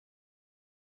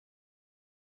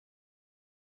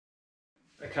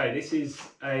Okay, this is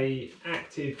a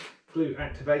active glute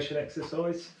activation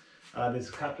exercise. There's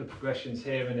a couple of progressions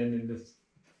here, and then in the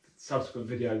subsequent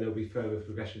video there'll be further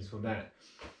progressions from that.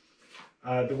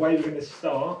 The way we're going to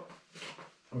start,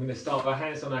 I'm going to start with our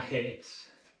hands on our hips,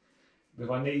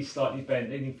 with our knees slightly bent,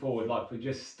 leaning forward like we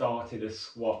just started a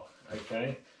squat,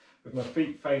 okay? With my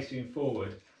feet facing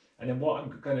forward. And then what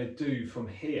I'm going to do from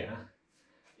here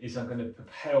is I'm going to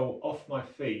propel off my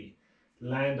feet,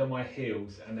 land on my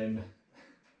heels, and then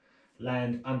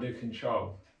land under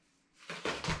control.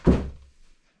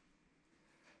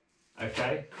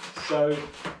 Okay, so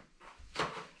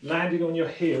landing on your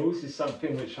heels is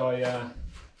something which I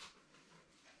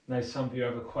know some of you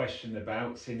have a question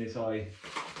about, seeing as I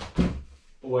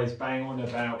always bang on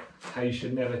about how you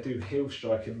should never do heel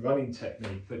strike in running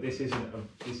technique, but this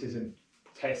isn't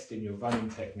testing your running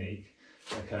technique.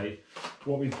 Okay,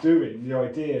 what we're doing, the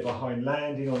idea behind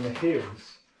landing on the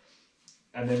heels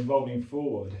and then rolling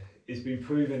forward, is been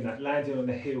proven that landing on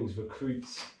the heels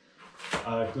recruits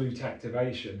glute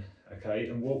activation. Okay,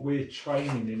 and what we're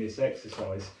training in this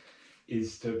exercise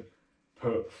is to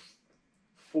put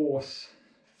force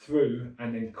through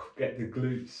and then get the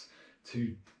glutes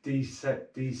to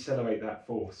decelerate that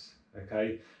force.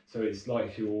 Okay, so it's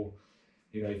like if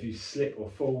you slip or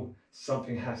fall,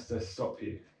 something has to stop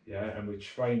you. Yeah, and we're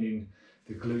training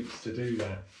the glutes to do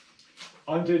that.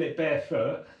 I'm doing it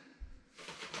barefoot.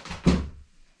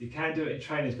 You can do it in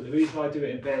trainers, but the reason I do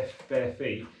it in bare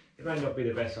feet, it may not be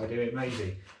the best idea, it may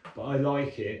be, but I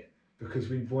like it because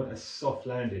we want a soft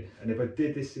landing. And if I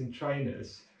did this in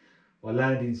trainers, my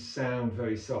landings sound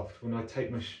very soft. When I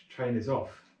take my trainers off,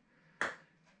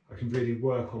 I can really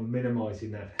work on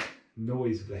minimising that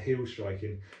noise of the heel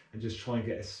striking and just try and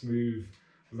get a smooth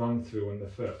run through on the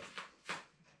foot.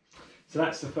 So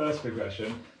that's the first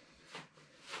progression.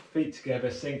 Feet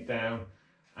together, sink down,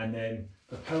 and then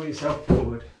propel yourself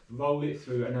forward, roll it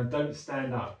through, and then don't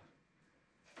stand up.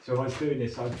 So if I was doing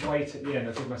this, I'd wait at the end,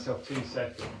 I'd give myself 2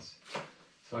 seconds.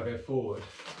 So I go forward,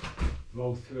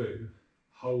 roll through,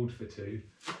 hold for 2,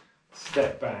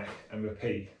 step back and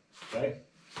repeat, okay?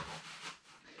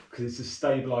 Because it's a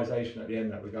stabilisation at the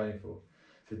end that we're going for,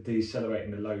 so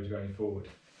decelerating the load going forward.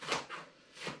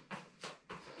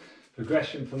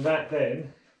 Progression from that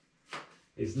then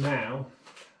is now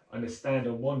I'm going to stand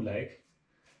on one leg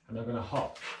and I'm going to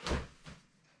hop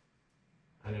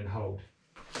and then hold.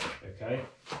 Okay,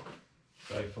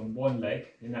 so from one leg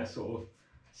in that sort of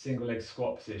single leg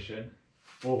squat position,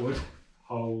 forward,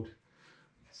 hold,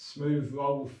 smooth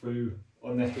roll through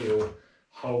on the heel,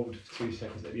 hold for 2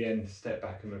 seconds at the end, step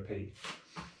back and repeat.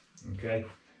 Okay,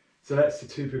 so that's the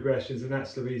 2 progressions, and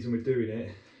that's the reason we're doing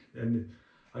it. And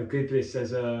I give this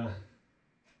as a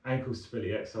ankle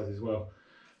stability exercise as well,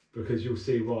 because you'll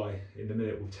see why in a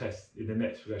minute. We'll test in the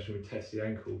next progression, we'll test the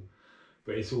ankle,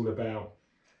 but it's all about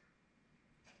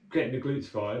getting the glutes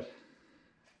fired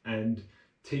and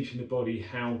teaching the body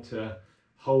how to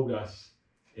hold us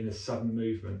in a sudden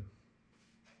movement.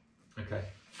 Okay,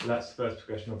 so that's the first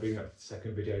progression. I'll bring up the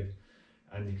second video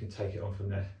and you can take it on from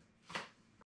there.